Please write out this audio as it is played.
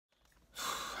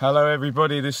Hello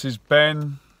everybody, this is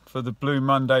Ben for the Blue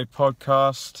Monday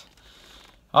podcast.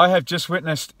 I have just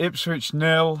witnessed Ipswich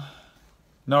 0,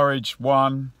 Norwich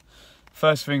 1.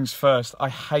 First things first, I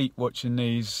hate watching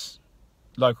these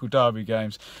local derby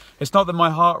games. It's not that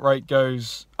my heart rate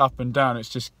goes up and down, it's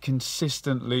just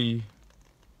consistently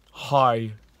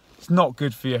high. It's not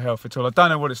good for your health at all. I don't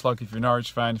know what it's like if you're a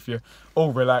Norwich fan, if you're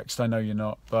all relaxed, I know you're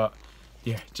not, but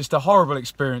yeah, just a horrible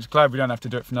experience. Glad we don't have to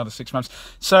do it for another 6 months.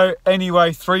 So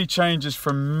anyway, 3 changes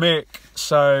from Mick.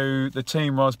 So the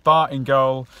team was Bart in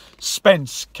goal.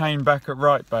 Spence came back at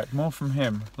right back. More from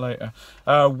him later.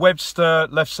 Webster,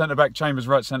 left centre-back. Chambers,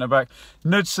 right centre-back.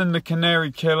 Knudsen, the Canary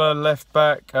Killer, left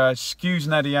back. Skews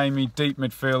and Adeyemi, deep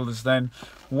midfielders then.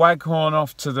 Waghorn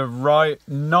off to the right.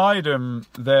 Needham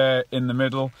there in the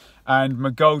middle. And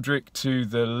McGoldrick to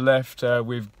the left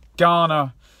with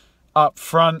Garner up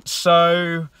front.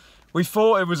 So we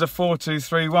thought it was a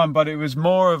 4-2-3-1, but it was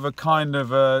more of a kind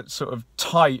of a sort of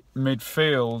tight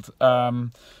midfield,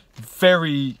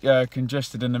 very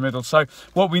congested in the middle. So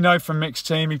what we know from Mick's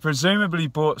team, he presumably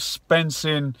brought Spence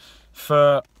in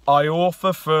for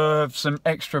Iorfa for some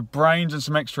extra brains and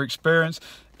some extra experience.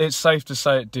 It's safe to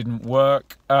say it didn't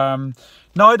work.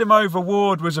 Needham over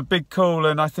Ward was a big call,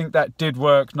 and I think that did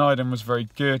work. Needham was very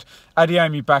good.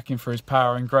 Adeyemi backing for his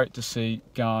power, and great to see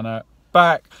Garner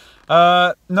back.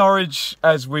 Norwich,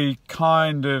 as we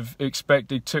kind of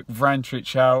expected, took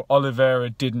Vrančić out. Oliveira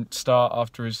didn't start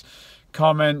after his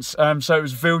comments. So it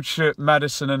was Wildschut,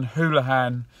 Maddison and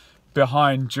Houlihan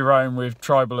behind Jerome with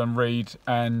Tribal and Reed,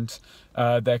 and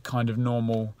their kind of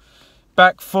normal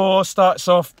back four. Starts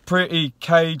off pretty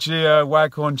cagey.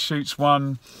 Waghorn shoots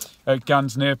one at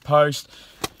guns near post.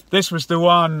 This was the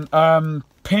one,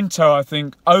 Pinto, I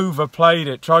think, overplayed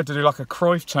it. Tried to do like a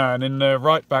Cruyff turn in the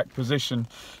right back position.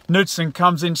 Knudsen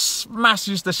comes in,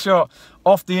 smashes the shot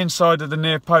off the inside of the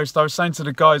near post. I was saying to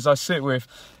the guys I sit with,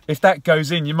 if that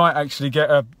goes in, you might actually get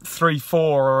a 3-4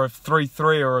 or a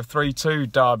 3-3 or a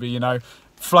 3-2 derby, you know.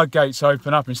 Floodgates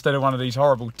open up instead of one of these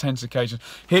horrible tense occasions.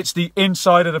 Hits the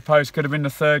inside of the post, could have been the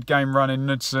 3rd game running.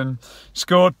 Knudsen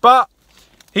scored, but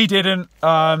he didn't.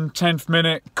 10th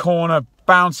minute, corner,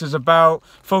 bounces about,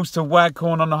 falls to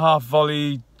Waghorn on the half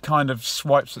volley, kind of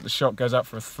swipes at the shot, goes out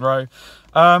for a throw.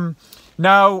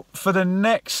 Now, for the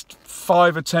next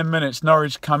 5 or 10 minutes,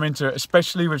 Norwich come into it,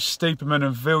 especially with Stiepermann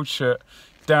and Wildschut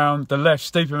down the left.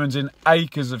 Stiepermann's in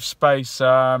acres of space.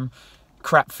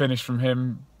 Crap finish from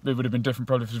him. It would have been different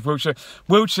probably if it was Wildschut.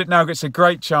 Wildschut now gets a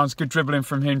great chance. Good dribbling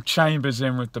from him. Chambers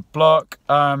in with the block.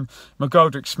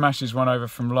 McGoldrick smashes one over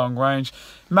from long range.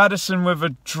 Maddison with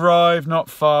a drive,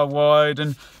 not far wide.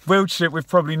 And Wildschut with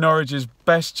probably Norwich's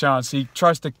best chance. He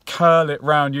tries to curl it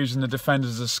round using the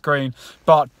defenders as a screen,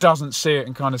 but doesn't see it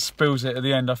and kind of spills it at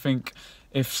the end. I think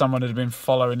if someone had been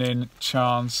following in,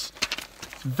 chance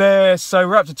there. So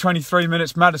we're up to 23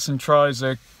 minutes. Maddison tries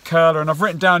a curler, and I've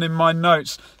written down in my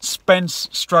notes Spence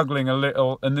struggling a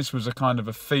little, and this was a kind of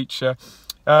a feature.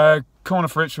 Corner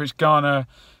for Ipswich, Garner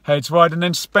heads wide, and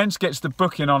then Spence gets the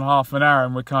booking on half an hour,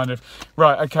 and we're kind of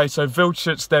right. Okay, so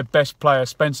Wildschut's their best player,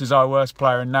 Spence is our worst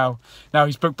player, and now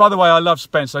he's booked. By the way, I love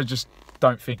Spence. I just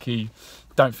don't think he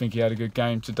had a good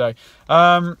game today.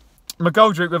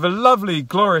 McGoldrick with a lovely,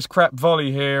 glorious crap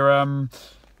volley here.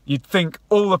 You'd think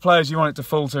all the players you want it to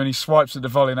fall to, and he swipes at the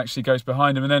volley and actually goes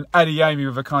behind him. And then Adeyemi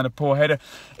with a kind of poor header.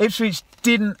 Ipswich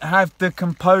didn't have the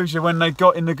composure when they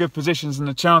got in the good positions and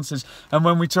the chances. And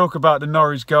when we talk about the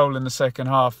Norwich goal in the second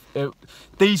half,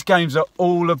 these games are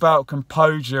all about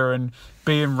composure and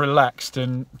being relaxed,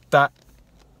 and that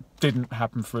didn't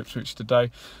happen for Ipswich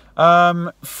today.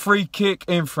 Free kick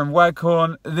in from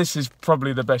Waghorn. This is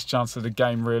probably the best chance of the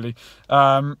game, really.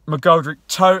 McGoldrick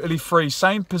totally free.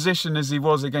 Same position as he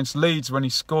was against Leeds when he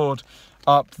scored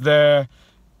up there.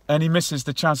 And he misses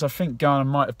the chance. I think Garner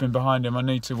might have been behind him. I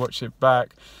need to watch it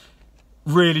back.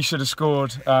 Really should have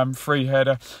scored. Free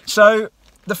header. So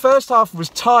the first half was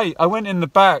tight. I went in the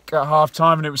back at half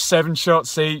time and it was 7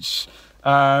 shots each.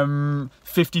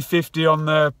 50-50 on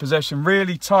the possession.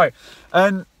 Really tight.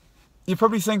 And you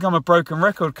probably think I'm a broken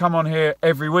record, come on here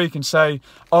every week and say,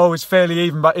 oh, it's fairly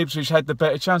even, but Ipswich had the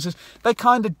better chances. They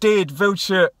kind of did.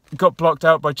 Wildschut got blocked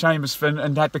out by Chambers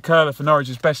and had the curler for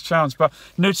Norwich's best chance, but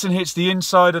Knudsen hits the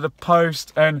inside of the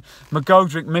post and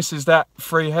McGoldrick misses that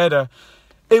free header.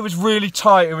 It was really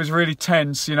tight, it was really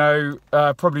tense, you know,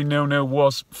 probably 0-0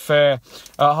 was fair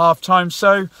at half-time.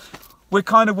 So we're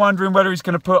kind of wondering whether he's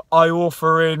going to put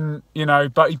Iorfa in, you know,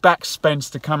 but he backs Spence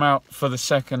to come out for the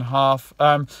second half.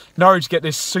 Norwich get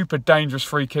this super dangerous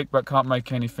free kick but can't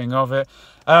make anything of it.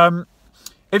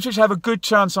 Ipswich have a good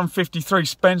chance on 53.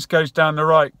 Spence goes down the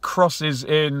right, crosses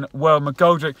in well.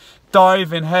 McGoldrick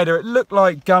diving header. It looked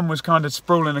like Gunn was kind of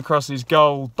sprawling across his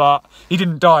goal, but he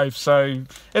didn't dive, so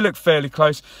it looked fairly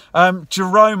close.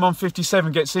 Jerome on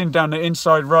 57 gets in down the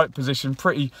inside right position.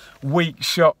 Pretty weak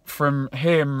shot from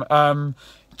him.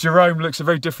 Jerome looks a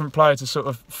very different player to sort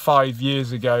of 5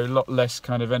 years ago, a lot less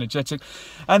kind of energetic.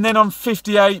 And then on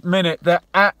 58 minute, the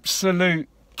absolute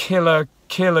killer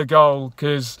goal,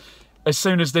 because as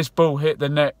soon as this ball hit the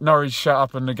net, Norwich shut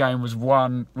up and the game was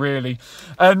won, really.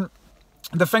 And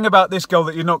the thing about this goal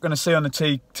that you're not going to see on the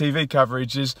TV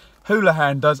coverage is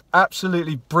Houlihan does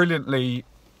absolutely brilliantly,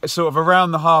 sort of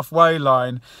around the halfway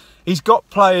line. He's got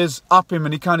players up him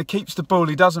and he kind of keeps the ball.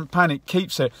 He doesn't panic,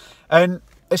 keeps it. And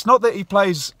it's not that he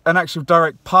plays an actual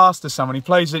direct pass to someone. He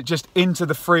plays it just into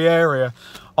the free area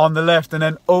on the left, and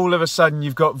then all of a sudden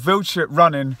you've got Wildschut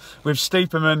running with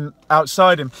Stiepermann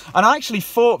outside him. And I actually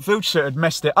thought Wildschut had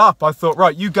messed it up. I thought,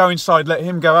 right, you go inside, let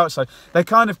him go outside. They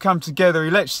kind of come together. He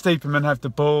lets Stiepermann have the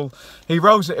ball. He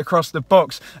rolls it across the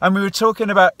box. And we were talking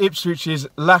about Ipswich's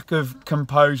lack of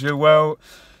composure. Well,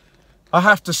 I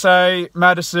have to say,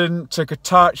 Maddison took a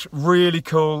touch, really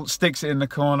cool, sticks it in the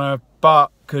corner,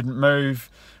 but couldn't move.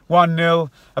 1-0.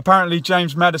 Apparently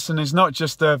James Maddison is not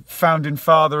just a founding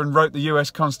father and wrote the US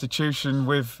Constitution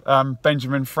with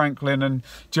Benjamin Franklin and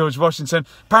George Washington.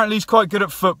 Apparently he's quite good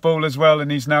at football as well, and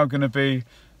he's now going to be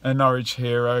a Norwich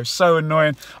hero. So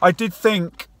annoying. I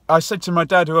said to my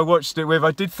dad, who I watched it with,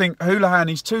 I did think Houlihan,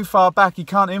 he's too far back. He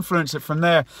can't influence it from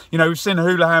there. You know, we've seen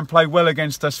Houlihan play well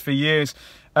against us for years,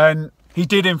 and he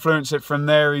did influence it from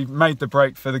there. He made the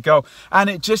break for the goal. And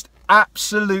it just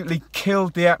absolutely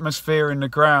killed the atmosphere in the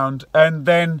ground. And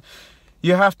then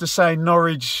you have to say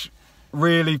Norwich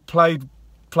really played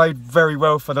very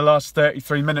well for the last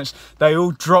 33 minutes. They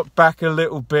all dropped back a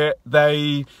little bit.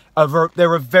 They're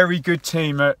a very good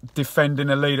team at defending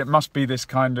a lead. It must be this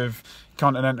kind of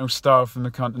continental style from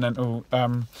the continental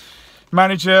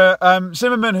manager.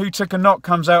 Zimmerman, who took a knock,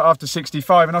 comes out after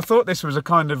 65, and I thought this was a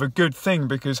kind of a good thing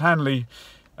because Hanley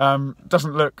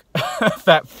doesn't look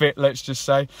that fit, let's just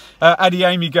say.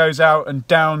 Adeyemi goes out and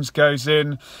Downs goes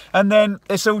in, and then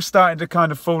it's all starting to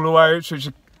kind of fall away, which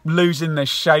is losing their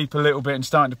shape a little bit and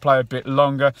starting to play a bit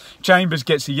longer. Chambers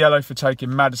gets a yellow for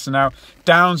taking Maddison out.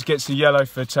 Downs gets a yellow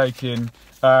for taking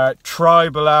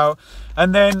Tribal out,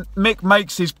 and then Mick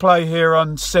makes his play here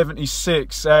on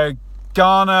 76.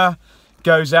 Garner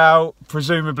goes out,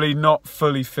 presumably not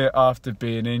fully fit after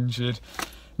being injured.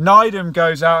 Nydam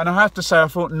goes out, and I have to say I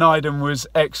thought Nydam was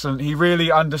excellent. He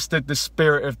really understood the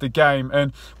spirit of the game,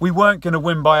 and we weren't going to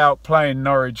win by outplaying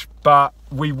Norwich, but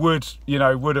we would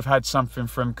have had something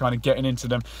from kind of getting into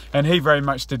them, and he very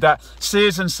much did that.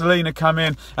 Sears and Selina come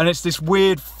in, and it's this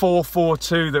weird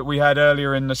 4-4-2 that we had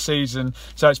earlier in the season.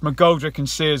 So it's McGoldrick and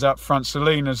Sears up front,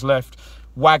 Selina's left,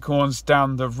 Waghorn's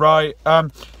down the right.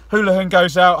 Houlihan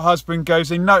goes out, Husband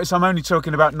goes in. Notice I'm only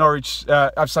talking about Norwich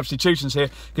substitutions here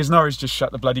because Norwich just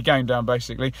shut the bloody game down,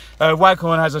 basically.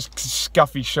 Waghorn has a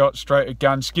scuffy shot straight at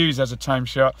Gunn. Skuse has a tame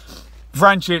shot.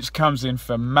 Vrancic comes in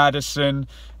for Maddison.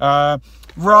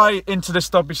 Right into the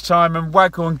stoppage time, and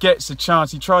Waghorn gets a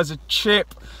chance. He tries a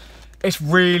chip. It's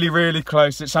really, really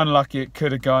close. It's unlucky. It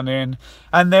could have gone in.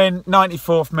 And then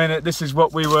 94th minute, this is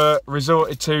what we were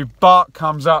resorted to. Bart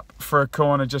comes up for a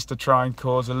corner just to try and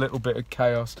cause a little bit of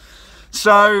chaos.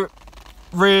 So,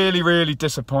 really, really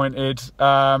disappointed.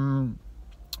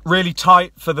 Really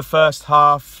tight for the first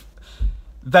half.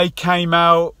 They came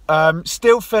out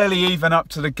still fairly even up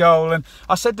to the goal, and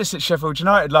I said this at Sheffield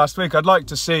United last week, I'd like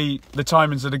to see the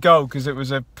timings of the goal because it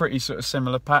was a pretty sort of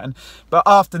similar pattern, but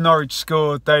after Norwich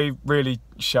scored they really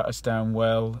shut us down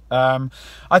well.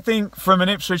 I think from an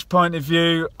Ipswich point of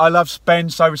view, I love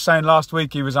Spence. I was saying last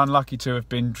week he was unlucky to have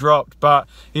been dropped, but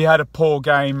he had a poor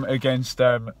game against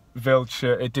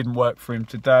Wildschut. It didn't work for him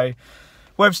today.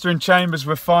 Webster and Chambers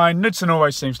were fine. Knudsen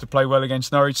always seems to play well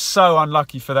against Norwich. So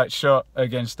unlucky for that shot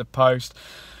against the post.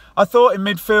 I thought in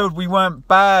midfield we weren't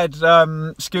bad.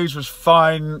 Skuse was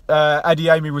fine.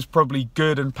 Adeyemi was probably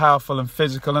good and powerful and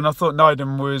physical. And I thought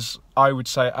Nydam was, I would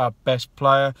say, our best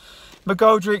player.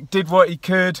 McGoldrick did what he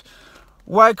could.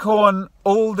 Waghorn,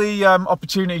 all the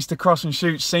opportunities to cross and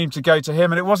shoot seemed to go to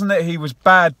him, and it wasn't that he was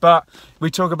bad, but we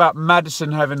talk about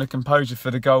Maddison having the composure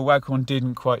for the goal. Waghorn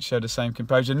didn't quite show the same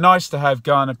composure. Nice to have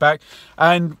Garner back,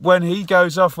 and when he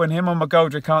goes off, when him and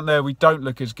McGoldrick aren't there, we don't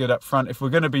look as good up front. If we're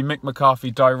going to be Mick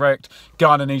McCarthy direct,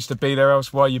 Garner needs to be there,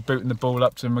 else why are you booting the ball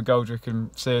up to McGoldrick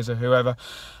and Sears or whoever?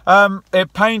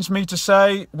 It pains me to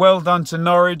say, well done to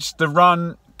Norwich. The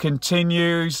run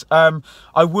continues.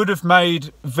 I would have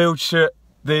made Wildschut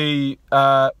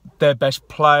their best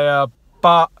player,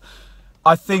 but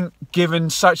I think given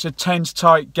such a tense,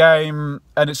 tight game,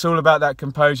 and it's all about that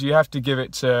composure, you have to give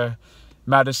it to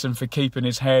Maddison for keeping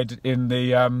his head in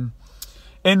the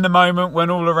moment when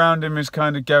all around him is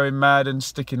kind of going mad and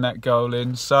sticking that goal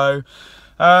in. So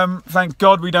thank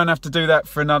God we don't have to do that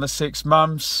for another 6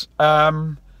 months. It's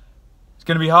going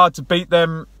to be hard to beat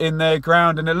them in their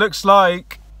ground, and it looks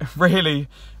like really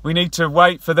we need to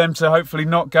wait for them to hopefully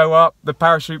not go up, the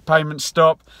parachute payments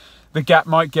stop, the gap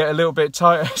might get a little bit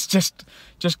tighter. It's just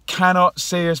cannot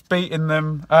see us beating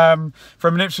them.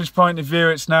 From an Ipswich point of view,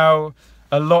 it's now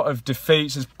a lot of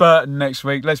defeats. It's Burton next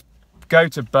week. Let's go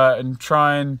to Burton,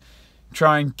 try and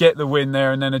get the win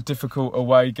there, and then a difficult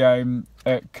away game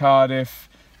at Cardiff.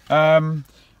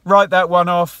 Write that one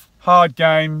off. Hard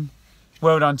game.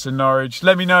 Well done to Norwich.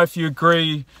 Let me know if you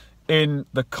agree in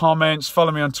the comments.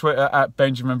 Follow me on Twitter at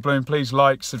Benjamin Bloom. Please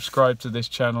like, subscribe to this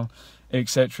channel,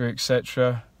 etc.,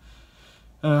 etc.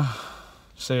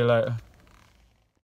 See you later.